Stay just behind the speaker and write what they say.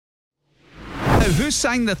Now, who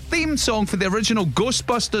sang the theme song for the original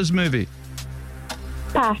Ghostbusters movie?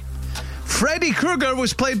 Pass. Freddy Krueger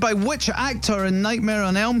was played by which actor in Nightmare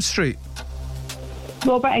on Elm Street?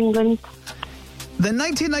 Robert Englund. The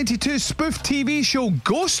 1992 spoof TV show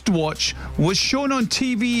Ghostwatch was shown on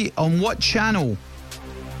TV on what channel?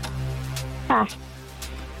 Pass.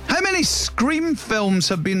 How many Scream films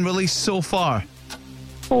have been released so far?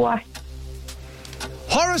 4.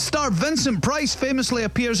 Horror star Vincent Price famously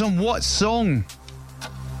appears on what song?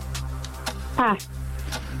 Pass.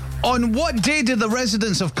 On what day do the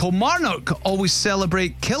residents of Kilmarnock always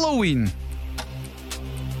celebrate Killoween?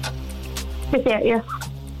 The 30th.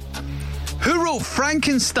 Who wrote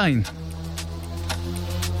Frankenstein?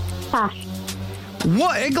 Pass.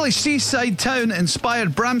 What English seaside town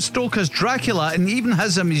inspired Bram Stoker's Dracula and even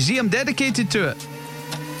has a museum dedicated to it?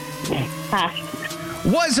 Pass.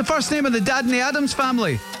 What is the first name of the dad in the Addams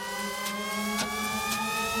Family?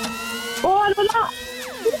 Oh, I know that.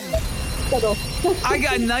 I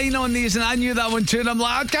got a 9 on these and I knew that one too, and I'm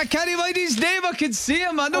like, I can't find his name, I can see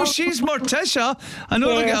him. I know she's Morticia. I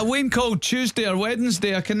know they got a Wayne called Tuesday or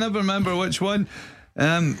Wednesday, I can never remember which one.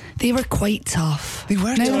 They were quite tough. They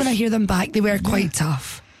were now tough. when I hear them back, they were quite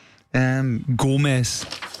tough. Gomez.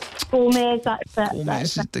 Gomez, that's it.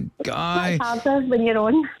 Gomez is the guy. It's harder when you're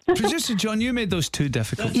on. Producer John, you made those too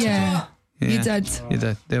difficult. Yeah, you did. You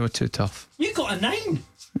did. They were too tough. You got a 9.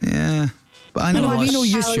 Yeah. But I know we lots know of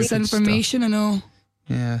useless stupid information, I know. stuff.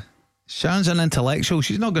 Yeah. Sharon's an intellectual.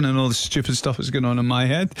 She's not going to know the stupid stuff that's going on in my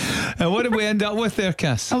head. What did we end up with there,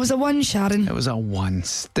 Cass? I was a 1, Sharon. It was a 1.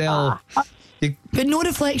 Still. But no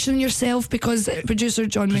reflection on yourself because producer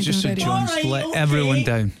John made them Producer very John's let everyone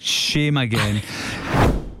down. Shame again.